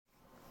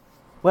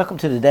Welcome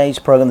to today's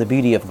program, The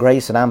Beauty of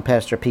Grace, and I'm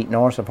Pastor Pete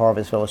Norris of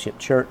Harvest Fellowship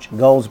Church,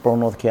 Goldsboro,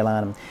 North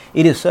Carolina.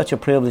 It is such a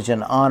privilege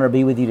and honor to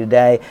be with you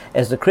today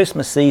as the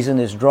Christmas season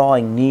is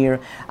drawing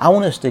near. I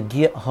want us to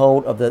get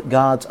hold of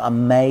God's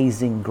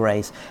amazing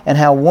grace and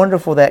how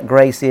wonderful that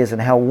grace is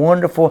and how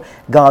wonderful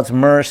God's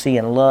mercy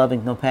and love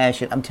and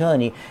compassion. I'm telling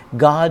you,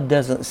 God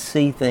doesn't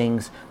see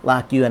things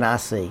like you and I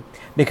see,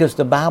 because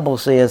the Bible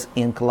says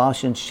in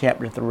Colossians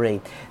chapter 3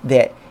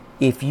 that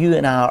if you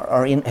and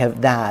I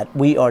have died,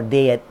 we are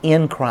dead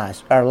in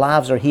Christ. Our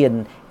lives are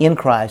hidden in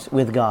Christ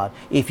with God.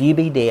 If you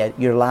be dead,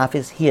 your life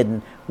is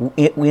hidden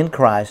in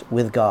Christ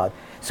with God.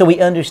 So we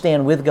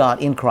understand with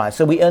God in Christ.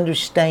 So we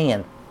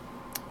understand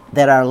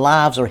that our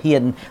lives are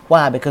hidden.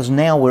 Why? Because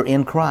now we're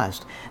in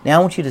Christ. Now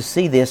I want you to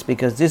see this,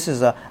 because this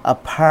is a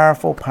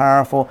powerful,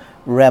 powerful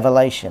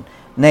revelation.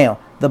 Now,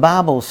 the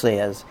Bible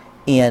says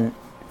in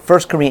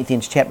 1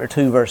 Corinthians chapter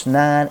 2, verse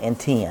 9 and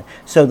 10.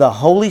 So the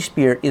Holy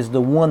Spirit is the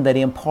one that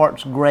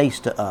imparts grace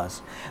to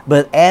us.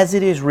 But as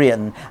it is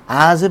written,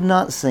 eyes have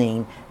not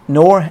seen,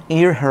 nor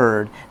ear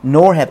heard,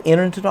 nor have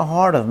entered into the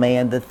heart of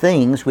man the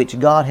things which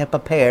God hath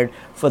prepared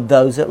for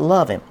those that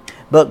love Him.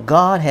 But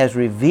God has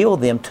revealed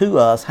them to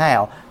us,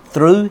 how?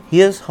 Through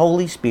His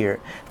Holy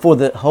Spirit. For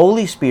the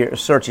Holy Spirit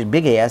searches,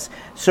 big S,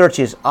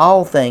 searches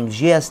all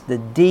things, yes, the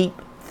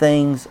deep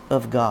things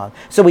of God.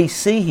 So we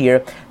see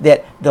here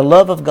that the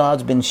love of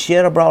God's been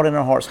shed abroad in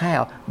our hearts.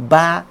 How?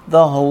 By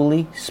the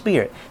Holy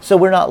Spirit. So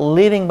we're not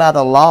living by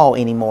the law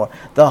anymore.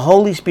 The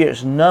Holy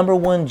Spirit's number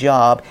one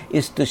job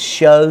is to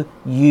show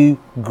you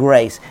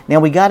grace.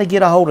 Now we got to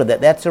get a hold of that.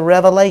 That's a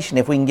revelation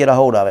if we can get a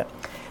hold of it.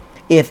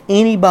 If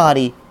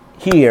anybody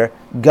here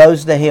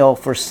goes to hell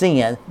for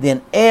sin,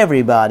 then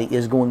everybody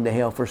is going to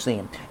hell for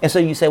sin. And so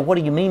you say, what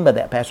do you mean by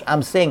that, Pastor?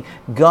 I'm saying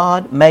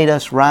God made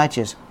us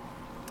righteous.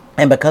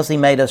 And because He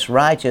made us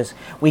righteous,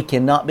 we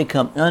cannot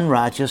become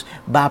unrighteous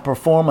by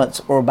performance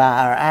or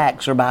by our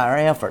acts or by our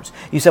efforts.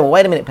 You say, well,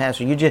 wait a minute,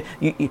 Pastor.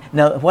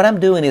 No, what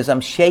I'm doing is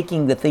I'm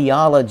shaking the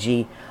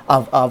theology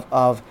of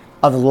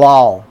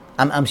law.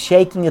 I'm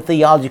shaking the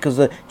theology, because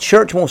the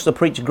church wants to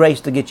preach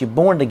grace to get you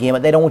born again,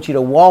 but they don't want you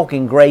to walk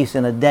in grace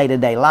in a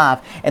day-to-day life,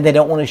 and they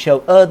don't want to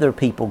show other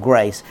people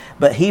grace.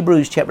 But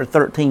Hebrews chapter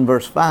 13,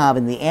 verse 5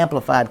 in the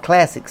Amplified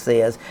Classic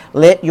says,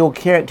 let your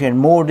character and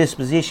moral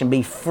disposition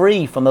be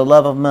free from the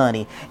love of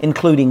money,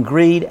 including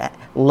greed,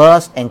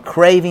 lust, and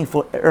craving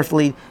for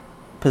earthly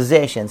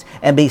possessions,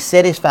 and be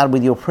satisfied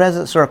with your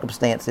present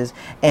circumstances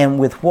and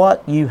with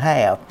what you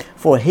have.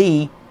 For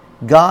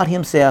God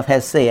Himself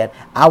has said,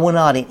 I will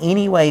not in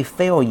any way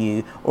fail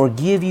you or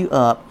give you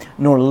up,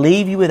 nor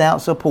leave you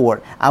without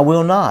support. I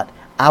will not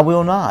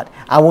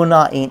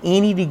in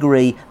any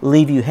degree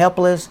leave you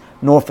helpless,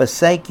 nor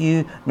forsake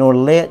you, nor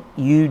let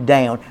you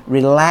down.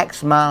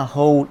 Relax my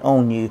hold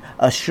on you,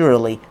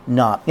 assuredly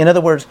not. In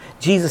other words,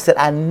 Jesus said,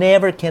 I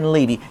never can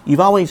leave you. You've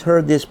always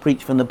heard this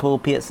preached from the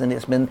pulpits, and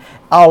it's been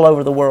all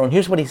over the world. And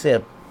here's what He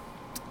said.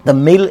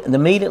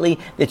 Immediately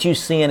that you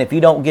sin, if you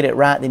don't get it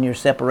right, then you're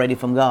separated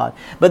from God.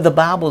 But the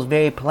Bible is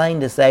very plain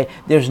to say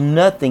there's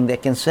nothing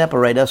that can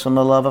separate us from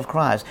the love of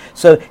Christ.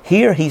 So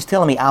here He's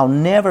telling me, I'll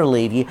never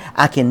leave you.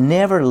 I can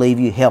never leave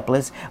you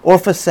helpless or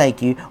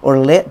forsake you or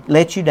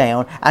let you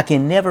down. I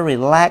can never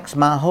relax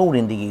my hold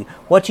into you.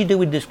 What you do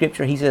with the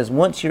Scripture, He says,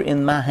 once you're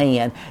in my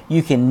hand,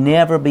 you can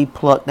never be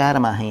plucked out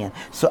of my hand.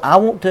 So I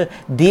want to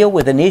deal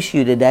with an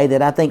issue today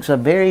that I think is a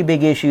very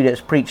big issue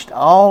that's preached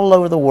all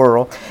over the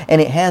world,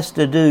 and it has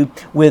to do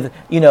with,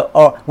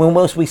 or when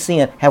most we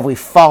sin, have we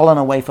fallen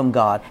away from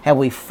God? Have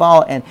we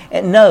fallen?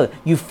 And no,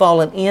 you've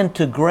fallen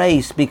into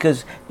grace,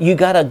 because you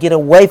got to get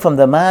away from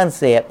the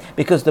mindset,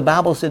 because the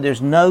Bible said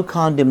there's no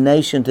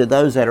condemnation to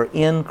those that are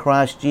in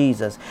Christ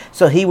Jesus.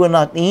 So He will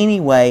not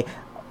anyway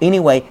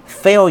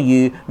fail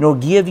you, nor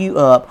give you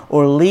up,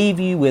 or leave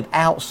you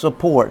without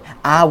support.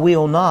 I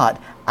will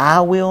not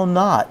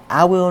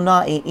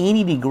in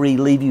any degree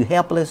leave you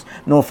helpless,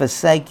 nor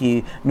forsake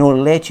you, nor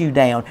let you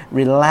down.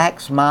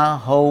 Relax my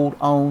hold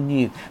on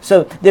you.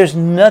 So there's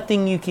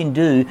nothing you can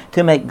do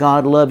to make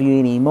God love you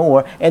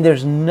anymore, and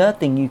there's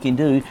nothing you can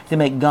do to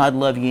make God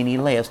love you any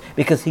less,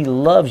 because He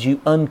loves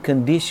you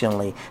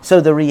unconditionally. So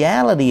the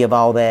reality of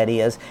all that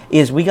is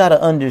we got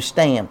to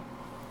understand,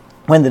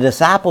 when the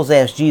disciples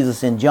asked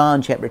Jesus in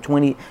John chapter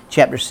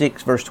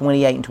 6, verse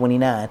 28 and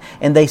 29,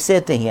 and they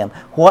said to Him,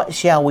 what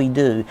shall we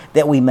do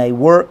that we may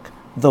work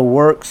the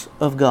works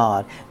of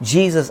God?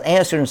 Jesus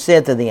answered and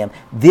said to them,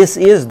 this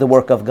is the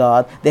work of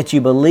God, that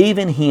you believe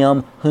in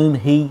Him whom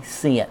He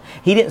sent.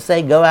 He didn't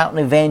say go out and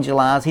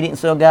evangelize. He didn't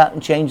say go out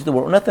and change the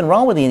world. Nothing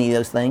wrong with any of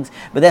those things,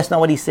 but that's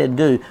not what He said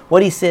do.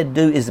 What He said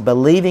do is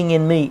believing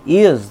in me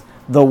is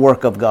the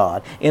work of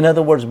God. In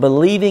other words,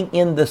 believing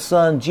in the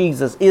Son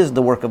Jesus is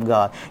the work of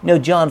God.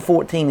 John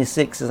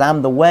 14:6 says,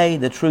 I'm the way,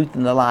 the truth,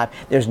 and the life.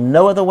 There's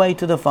no other way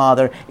to the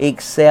Father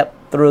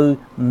except through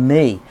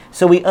me.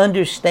 So we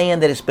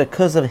understand that it's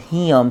because of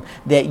Him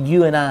that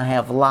you and I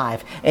have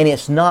life, and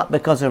it's not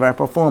because of our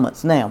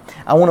performance. Now,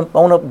 I want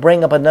to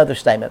bring up another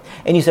statement.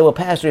 And you say, well,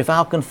 Pastor, if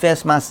I'll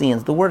confess my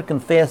sins. The word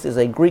confess is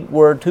a Greek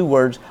word, two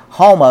words,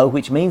 homo,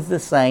 which means the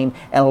same,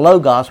 and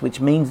logos, which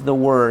means the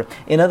word.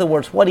 In other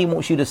words, what He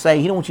wants you to say,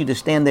 He don't want you to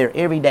stand there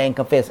every day and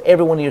confess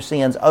every one of your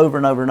sins over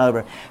and over and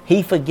over.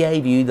 He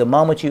forgave you the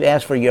moment you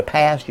asked for your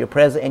past, your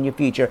present, and your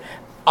future,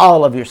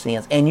 all of your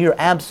sins, and you're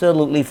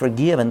absolutely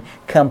forgiven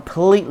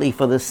completely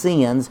for the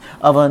sins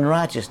of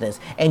unrighteousness,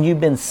 and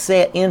you've been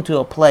set into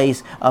a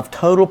place of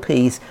total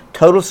peace,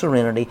 total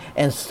serenity,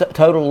 and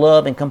total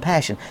love and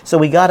compassion. So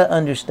we got to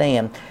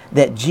understand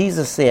that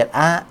Jesus said,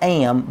 I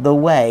am the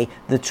way,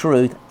 the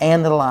truth,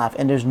 and the life,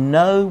 and there's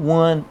no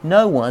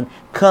one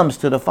comes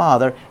to the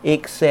Father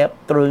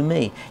except through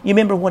me. You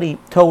remember what He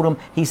told them?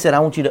 He said, I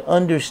want you to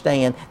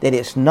understand that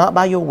it's not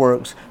by your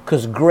works,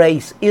 because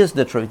grace is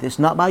the truth. It's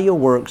not by your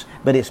works,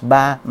 but it's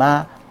by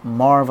my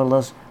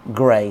marvelous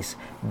grace.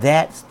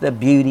 That's the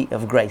beauty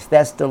of grace.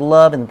 That's the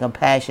love and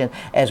compassion.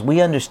 As we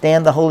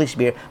understand the Holy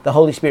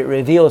Spirit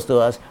reveals to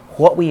us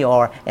what we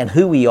are and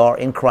who we are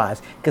in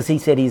Christ, because He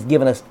said He's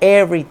given us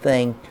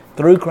everything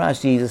through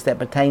Christ Jesus that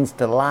pertains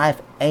to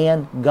life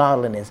and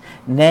godliness.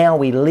 Now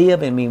we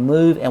live and we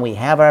move and we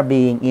have our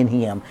being in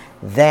Him.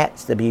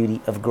 That's the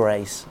beauty of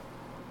grace.